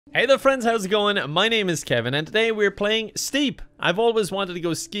Hey there friends, how's it going? My name is Kevin and today we're playing Steep. I've always wanted to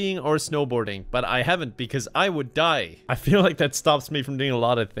go skiing or snowboarding, but I haven't because I would die. I feel like that stops me from doing a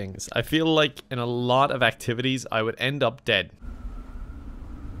lot of things. I feel like in a lot of activities I would end up dead.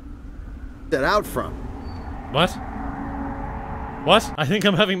 That out from? What? What? I think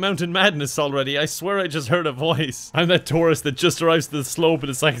I'm having mountain madness already. I swear I just heard a voice. I'm that tourist that just arrives to the slope and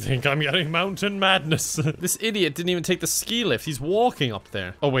it's like, I think I'm getting mountain madness. This idiot didn't even take the ski lift. He's walking up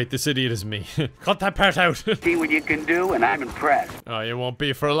there. Oh wait, this idiot is me. Cut that part out. See what you can do and I'm impressed. Oh, you won't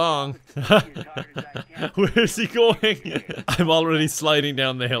be for long. Where's he going? I'm already sliding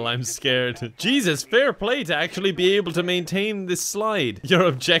down the hill. I'm scared. Jesus, fair play to actually be able to maintain this slide. Your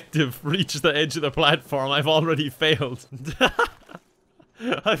objective, reach the edge of the platform. I've already failed.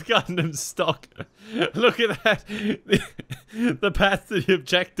 I've gotten him stuck. Look at that. The path to the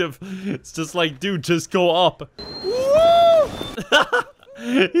objective. It's just like, dude, just go up. Woo!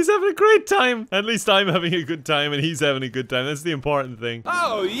 He's having a great time. At least I'm having a good time and he's having a good time. That's the important thing.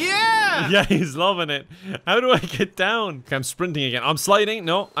 Oh, yeah! Yeah, he's loving it. How do I get down? Okay, I'm sprinting again. I'm sliding.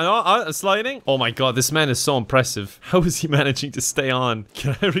 No, I'm sliding. Oh my god, this man is so impressive. How is he managing to stay on?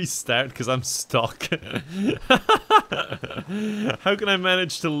 Can I restart? Because I'm stuck. How can I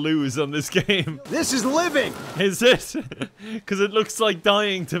manage to lose on this game? This is living! Is it? Because it looks like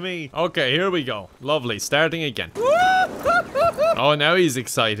dying to me. Okay, here we go. Lovely. Starting again. Oh, now he's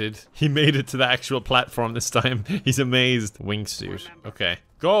excited. He made it to the actual platform this time. He's amazed. Wingsuit. Okay.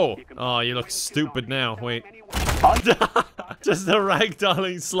 Go! Oh, you look stupid now. Wait. Just a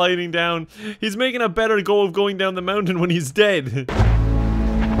ragdolling sliding down. He's making a better go of going down the mountain when he's dead.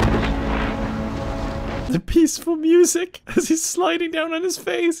 The peaceful music as he's sliding down on his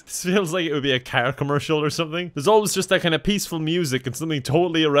face. This feels like it would be a car commercial or something. There's always just that kind of peaceful music and something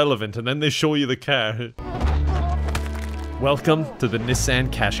totally irrelevant, and then they show you the car. Welcome to the Nissan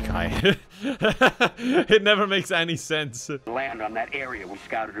Qashqai. It never makes any sense. Land on that area we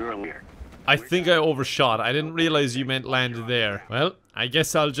scouted earlier. I think I overshot. I didn't realize you meant land there. Well, I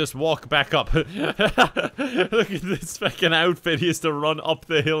guess I'll just walk back up. Look at this fucking outfit he has to run up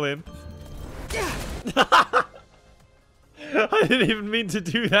the hill in. I didn't even mean to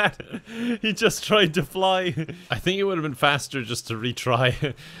do that. He just tried to fly. I think it would have been faster just to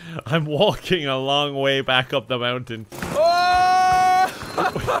retry. I'm walking a long way back up the mountain.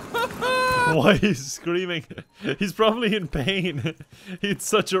 Why he's screaming? He's probably in pain. He had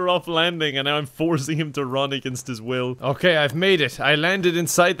such a rough landing and now I'm forcing him to run against his will. Okay, I've made it. I landed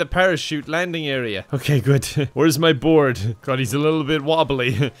inside the parachute landing area. Okay, good. Where's my board? God, he's a little bit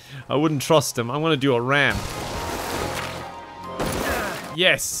wobbly. I wouldn't trust him. I'm gonna do a ramp.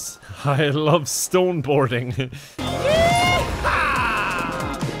 Yes! I love stoneboarding. I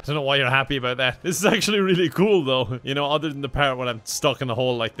don't know why you're happy about that. This is actually really cool though. You know, other than the part when I'm stuck in a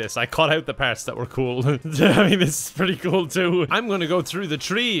hole like this. I cut out the parts that were cool. I mean, this is pretty cool too. I'm gonna go through the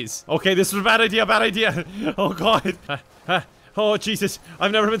trees. Okay, this was a bad idea, bad idea. Oh god. Oh Jesus,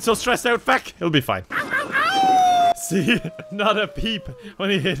 I've never been so stressed out. Back. It'll be fine. See, not a peep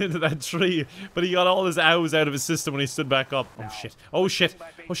when he hit into that tree, but he got all his ows out of his system when he stood back up. Oh shit, oh shit,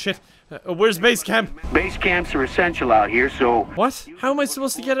 oh shit. Where's base camp? Base camps are essential out here, so... What? How am I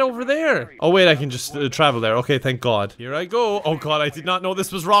supposed to get over there? Oh wait, I can just travel there. Okay, thank god. Here I go. Oh god, I did not know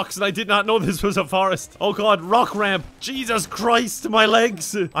this was rocks and I did not know this was a forest. Oh god, rock ramp. Jesus Christ, my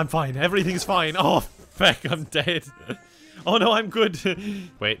legs. I'm fine, everything's fine. Oh, feck, I'm dead. Oh no, I'm good.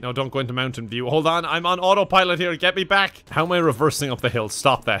 Wait, no, don't go into mountain view. Hold on, I'm on autopilot here. Get me back. How am I reversing up the hill?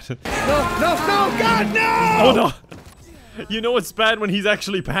 Stop that. No, God, no! Oh no! You know it's bad when he's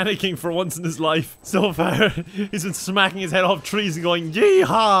actually panicking for once in his life. So far, he's been smacking his head off trees and going,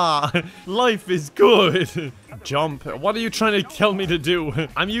 yeehaw! Life is good. Jump. What are you trying to tell me to do?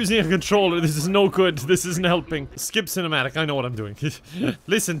 I'm using a controller. This is no good. This isn't helping. Skip cinematic. I know what I'm doing.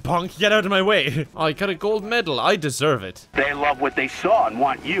 Listen, punk, get out of my way. Oh, I got a gold medal. I deserve it. They love what they saw and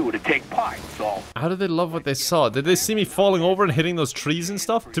want you to take part, so... How did they love what they saw? Did they see me falling over and hitting those trees and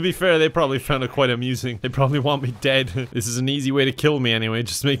stuff? To be fair, they probably found it quite amusing. They probably want me dead. This is an easy way to kill me anyway.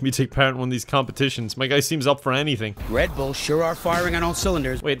 Just make me take part in one of these competitions. My guy seems up for anything. Red Bull sure are firing on all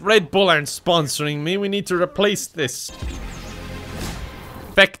cylinders. Wait, Red Bull aren't sponsoring me. We need to replace this.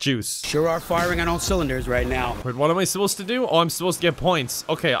 Feck juice. Sure are firing on all cylinders right now. Wait, what am I supposed to do? Oh, I'm supposed to get points.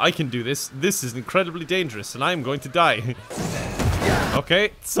 Okay, I can do this. This is incredibly dangerous, and I'm going to die.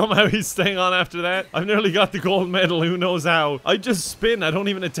 Okay, somehow he's staying on after that. I've nearly got the gold medal, who knows how. I just spin, I don't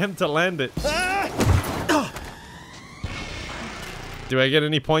even attempt to land it. Do I get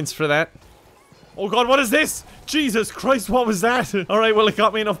any points for that? Oh god, what is this? Jesus Christ, what was that? Alright, well it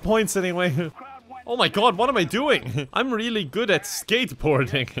got me enough points anyway. Oh my god, what am I doing? I'm really good at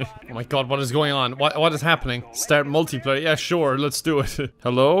skateboarding. Oh my god, what is going on? What is happening? Start multiplayer. Yeah, sure, let's do it.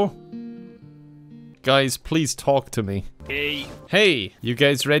 Hello? Guys, please talk to me. Hey. Hey, you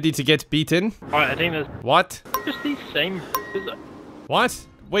guys ready to get beaten? Alright, I think there's What? just these same... What?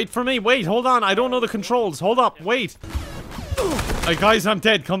 Wait for me, wait, hold on, I don't know the controls. Hold up, wait. Guys, I'm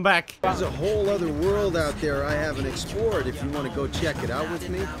dead, come back. There's a whole other world out there I haven't explored if you want to go check it out with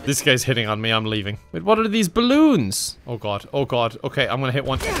me. This guy's hitting on me, I'm leaving. Wait, what are these balloons? Oh god, okay, I'm gonna hit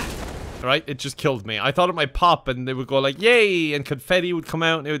one. Right, it just killed me. I thought it might pop and they would go like, yay, and confetti would come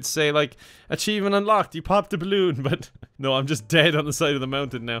out and it would say like, achievement unlocked, you popped a balloon, but no, I'm just dead on the side of the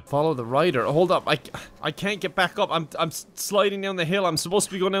mountain now. Follow the rider. Hold up, I can't get back up. I'm sliding down the hill. I'm supposed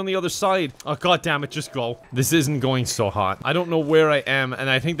to be going down the other side. Oh god damn it, just go. This isn't going so hot. I don't know where I am and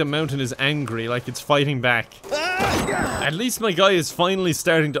I think the mountain is angry, like it's fighting back. At least my guy is finally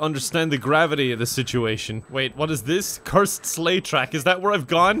starting to understand the gravity of the situation. Wait, what is this? Cursed sleigh track. Is that where I've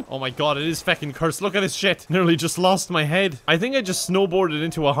gone? Oh my god, it is feckin' cursed. Look at this shit. Nearly just lost my head. I think I just snowboarded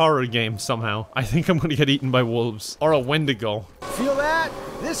into a horror game somehow. I think I'm gonna get eaten by wolves. Or a Wendigo. Feel that?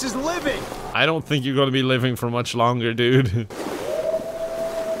 This is living! I don't think you're gonna be living for much longer, dude.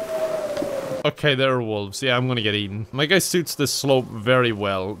 Okay, there are wolves. Yeah, I'm gonna get eaten. My guy suits this slope very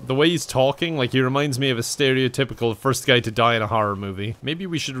well. The way he's talking, like, he reminds me of a stereotypical first guy to die in a horror movie. Maybe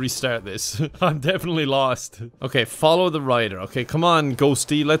we should restart this. I'm definitely lost. Okay, follow the rider. Okay, come on,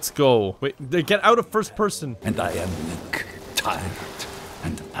 Ghosty, let's go. Wait, get out of first person. And I am weak, tired,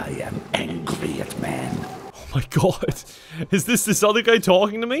 and I am angry at man. Oh my god. Is this other guy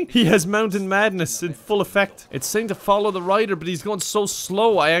talking to me? He has mountain madness in full effect. It's saying to follow the rider, but he's going so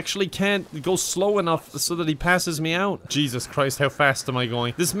slow. I actually can't go slow enough so that he passes me out. Jesus Christ, how fast am I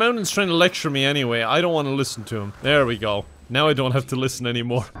going? This mountain's trying to lecture me anyway. I don't want to listen to him. There we go. Now I don't have to listen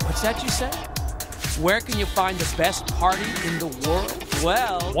anymore. What's that you said? Where can you find the best party in the world?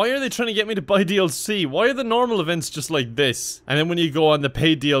 Well... Why are they trying to get me to buy DLC? Why are the normal events just like this? And then when you go on the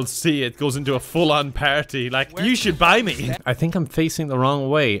paid DLC, it goes into a full-on party. Like, you should buy me. I think I'm facing the wrong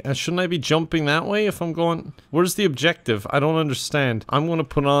way. Shouldn't I be jumping that way if I'm going... Where's the objective? I don't understand. I'm gonna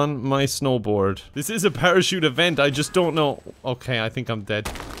put on my snowboard. This is a parachute event. I just don't know. Okay, I think I'm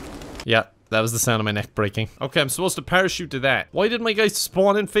dead. Yeah. That was the sound of my neck breaking. Okay, I'm supposed to parachute to that. Why did my guy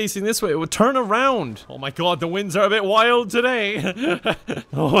spawn in facing this way? It would turn around. Oh my god, the winds are a bit wild today.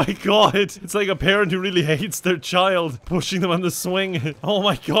 Oh my god. It's like a parent who really hates their child, pushing them on the swing. Oh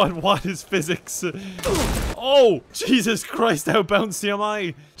my god, what is physics? Oh, Jesus Christ, how bouncy am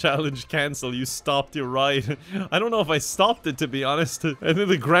I? Challenge cancel, you stopped your ride. I don't know if I stopped it, to be honest. I think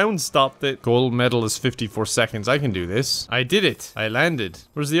the ground stopped it. Gold medal is 54 seconds. I can do this. I did it. I landed.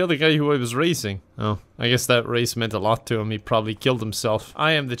 Where's the other guy who I was racing? Oh, I guess that race meant a lot to him. He probably killed himself.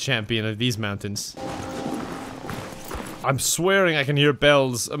 I am the champion of these mountains. I'm swearing I can hear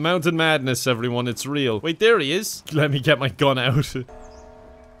bells. A mountain madness, everyone. It's real. Wait, there he is. Let me get my gun out.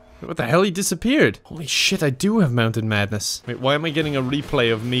 What the hell? He disappeared. Holy shit, I do have mountain madness. Wait, why am I getting a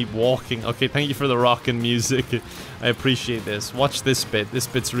replay of me walking? Okay, thank you for the rockin' music. I appreciate this. Watch this bit. This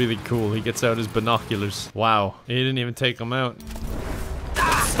bit's really cool. He gets out his binoculars. Wow. He didn't even take them out.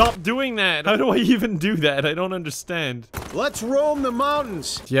 Stop doing that! How do I even do that? I don't understand. Let's roam the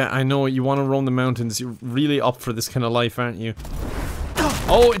mountains! Yeah, I know. You want to roam the mountains. You're really up for this kind of life, aren't you?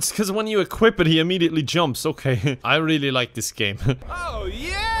 Oh, it's because when you equip it, he immediately jumps. Okay. I really like this game. Oh,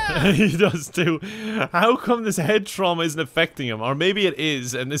 yeah! He does too. How come this head trauma isn't affecting him? Or maybe it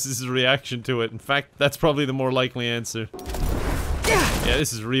is, and this is his reaction to it. In fact, that's probably the more likely answer. Yeah,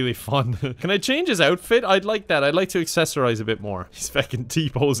 this is really fun. Can I change his outfit? I'd like that. I'd like to accessorize a bit more. He's fucking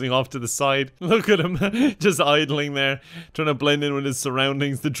T-posing off to the side. Look at him. Just idling there. Trying to blend in with his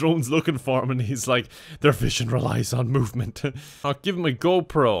surroundings. The drone's looking for him and he's like, their vision relies on movement. I'll give him a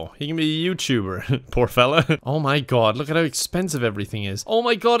GoPro. He can be a YouTuber. Poor fella. Oh my god, look at how expensive everything is. Oh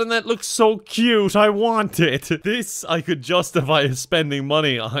my god, and that looks so cute. I want it. This I could justify spending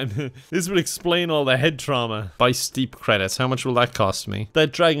money on. This would explain all the head trauma. Buy steep credits. How much will that cost me?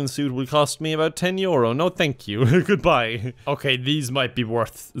 That dragon suit will cost me about €10. No thank you. Goodbye. Okay, these might be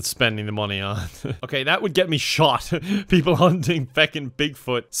worth spending the money on. Okay, that would get me shot. People hunting feckin'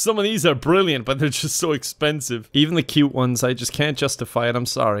 Bigfoot. Some of these are brilliant, but they're just so expensive. Even the cute ones, I just can't justify it. I'm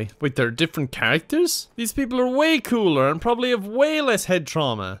sorry. Wait, there are different characters? These people are way cooler and probably have way less head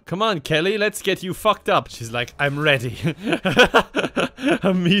trauma. Come on, Kelly, let's get you fucked up. She's like, I'm ready.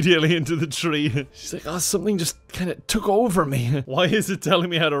 Immediately into the tree. She's like, oh, something just kind of took over me. Why is is it telling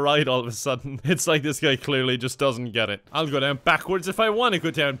me how to ride all of a sudden? It's like this guy clearly just doesn't get it. I'll go down backwards if I want to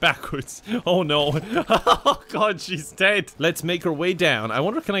go down backwards. Oh no. Oh god, she's dead. Let's make her way down. I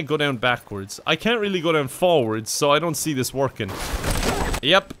wonder, can I go down backwards? I can't really go down forwards, so I don't see this working.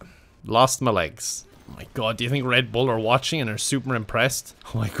 Yep. Lost my legs. Oh my god, do you think Red Bull are watching and are super impressed?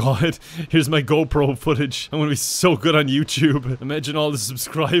 Oh my god, here's my GoPro footage. I'm gonna be so good on YouTube. Imagine all the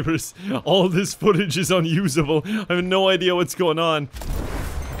subscribers. All this footage is unusable. I have no idea what's going on.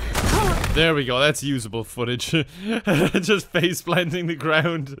 There we go, that's usable footage. Just face planting the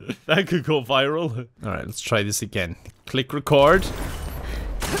ground. That could go viral. Alright, let's try this again. Click record.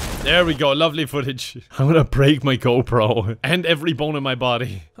 There we go, lovely footage. I'm gonna break my GoPro and every bone in my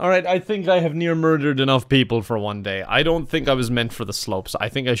body. Alright, I think I have near murdered enough people for one day. I don't think I was meant for the slopes. I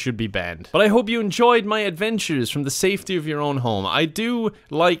think I should be banned. But I hope you enjoyed my adventures from the safety of your own home. I do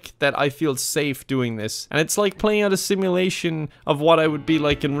like that I feel safe doing this. And it's like playing out a simulation of what I would be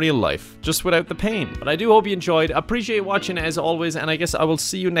like in real life, just without the pain. But I do hope you enjoyed. Appreciate watching as always, and I guess I will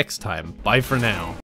see you next time. Bye for now.